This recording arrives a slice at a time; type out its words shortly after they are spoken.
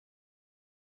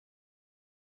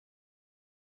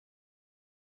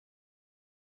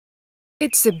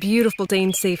It's a beautiful day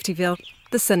in Safetyville.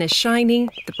 The sun is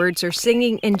shining, the birds are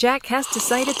singing, and Jack has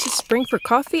decided to spring for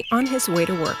coffee on his way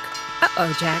to work.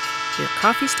 Uh-oh, Jack. Your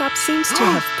coffee stop seems to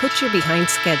have put you behind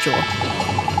schedule.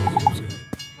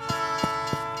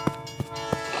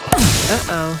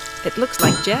 Uh-oh. It looks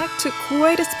like Jack took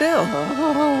quite a spill.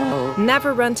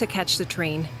 Never run to catch the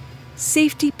train.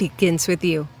 Safety begins with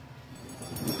you.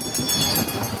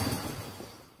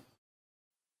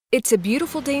 It's a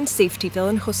beautiful day in Safetyville,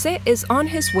 and Jose is on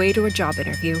his way to a job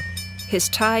interview. His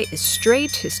tie is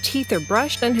straight, his teeth are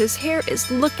brushed, and his hair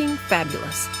is looking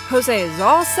fabulous. Jose is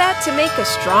all set to make a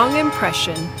strong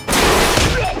impression.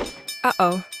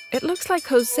 Uh-oh. It looks like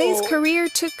Jose's career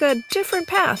took a different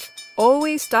path.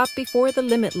 Always stop before the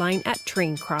limit line at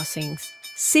train crossings.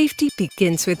 Safety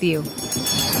begins with you.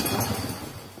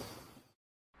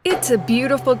 It's a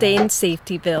beautiful day in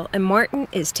Safetyville, and Martin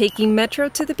is taking Metro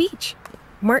to the beach.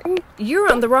 Martin,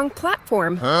 you're on the wrong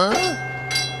platform. Huh?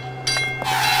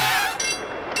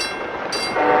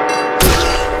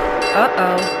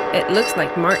 Uh-oh. It looks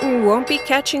like Martin won't be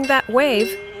catching that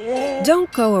wave.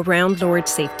 Don't go around lowered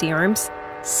safety arms.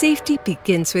 Safety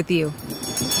begins with you.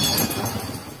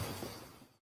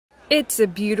 It's a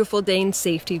beautiful day in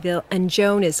Safetyville, and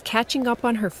Joan is catching up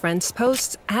on her friends'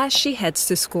 posts as she heads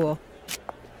to school.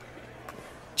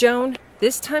 Joan,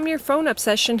 this time your phone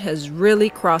obsession has really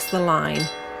crossed the line.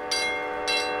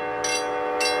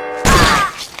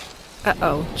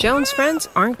 Uh-oh, Joan's friends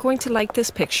aren't going to like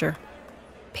this picture.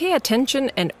 Pay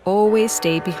attention and always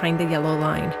stay behind the yellow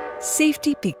line.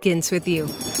 Safety begins with you.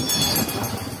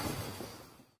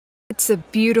 It's a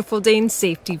beautiful day in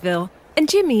Safetyville, and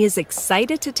Jimmy is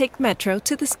excited to take Metro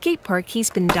to the skate park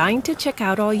he's been dying to check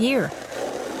out all year.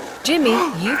 Jimmy,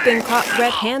 you've been caught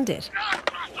red-handed.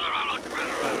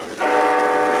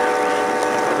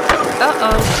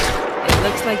 Uh-oh. It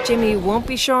looks like Jimmy won't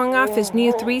be showing off his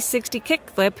new 360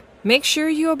 kickflip. Make sure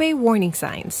you obey warning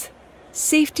signs.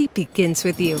 Safety begins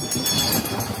with you.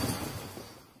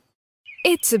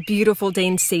 It's a beautiful day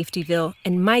in Safetyville,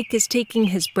 and Mike is taking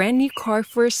his brand new car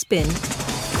for a spin.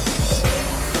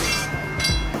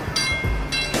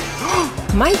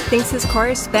 Mike thinks his car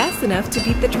is fast enough to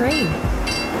beat the train.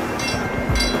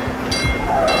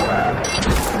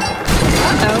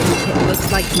 Uh-oh, it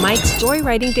looks like Mike's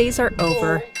joyriding days are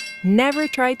over. Never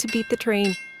try to beat the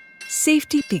train.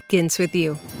 Safety begins with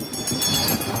you.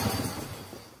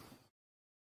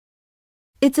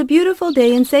 It's a beautiful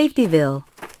day in Safetyville,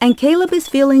 and Caleb is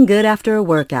feeling good after a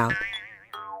workout.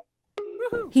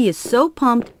 He is so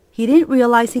pumped, he didn't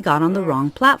realize he got on the wrong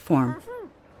platform.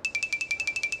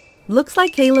 Looks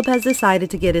like Caleb has decided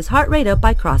to get his heart rate up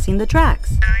by crossing the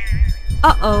tracks.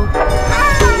 Uh-oh.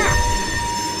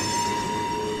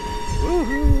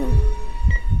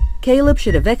 Caleb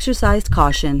should have exercised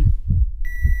caution.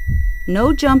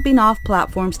 No jumping off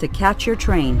platforms to catch your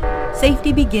train.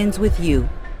 Safety begins with you.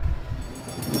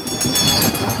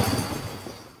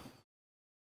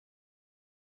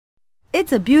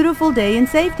 It's a beautiful day in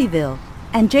Safetyville,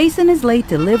 and Jason is late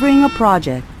delivering a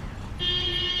project.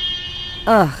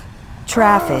 Ugh,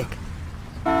 traffic.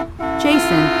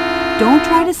 Jason, don't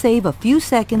try to save a few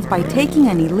seconds by taking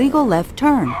an illegal left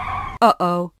turn.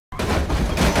 Uh-oh.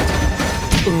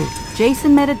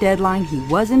 Jason met a deadline he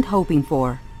wasn't hoping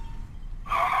for.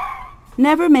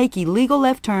 Never make illegal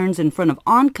left turns in front of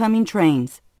oncoming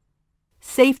trains.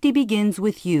 Safety begins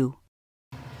with you.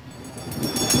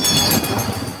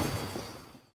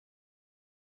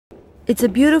 It's a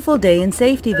beautiful day in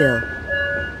Safetyville,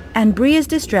 and Bree is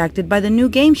distracted by the new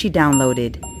game she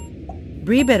downloaded.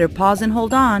 Bree better pause and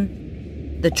hold on.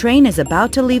 The train is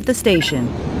about to leave the station.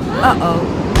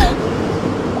 Uh-oh.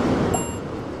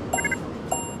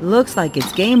 Looks like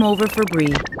it's game over for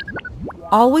Bree.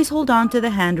 Always hold on to the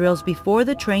handrails before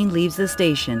the train leaves the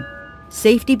station.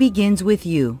 Safety begins with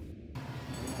you.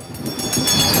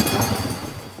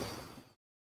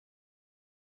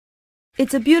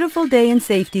 It's a beautiful day in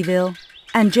Safetyville,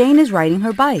 and Jane is riding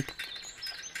her bike.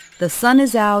 The sun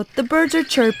is out, the birds are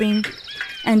chirping,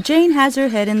 and Jane has her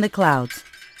head in the clouds.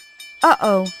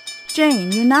 Uh-oh,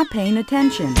 Jane, you're not paying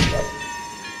attention.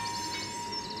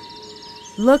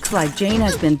 Looks like Jane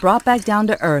has been brought back down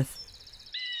to earth.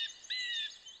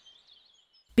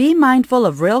 Be mindful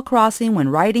of rail crossing when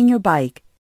riding your bike.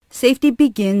 Safety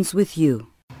begins with you.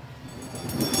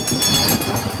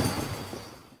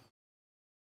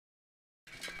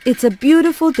 It's a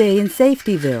beautiful day in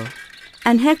Safetyville,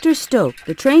 and Hector's stoked.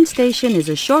 The train station is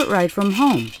a short ride from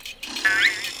home.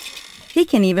 He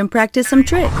can even practice some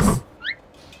tricks.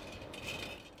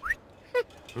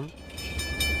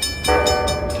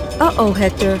 Uh-oh,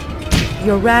 Hector.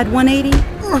 Your rad 180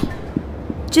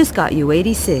 just got you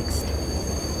 86th.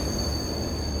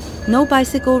 No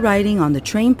bicycle riding on the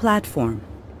train platform.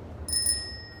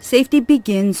 Safety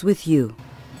begins with you.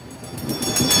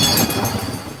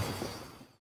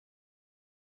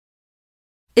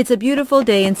 It's a beautiful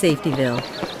day in Safetyville,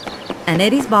 and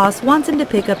Eddie's boss wants him to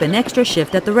pick up an extra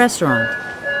shift at the restaurant.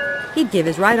 He'd give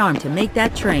his right arm to make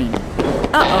that train.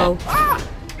 Uh-oh!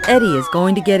 Eddie is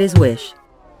going to get his wish.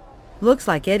 Looks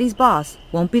like Eddie's boss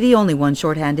won't be the only one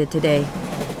short-handed today.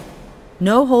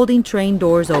 No holding train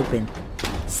doors open.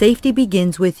 Safety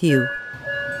begins with you.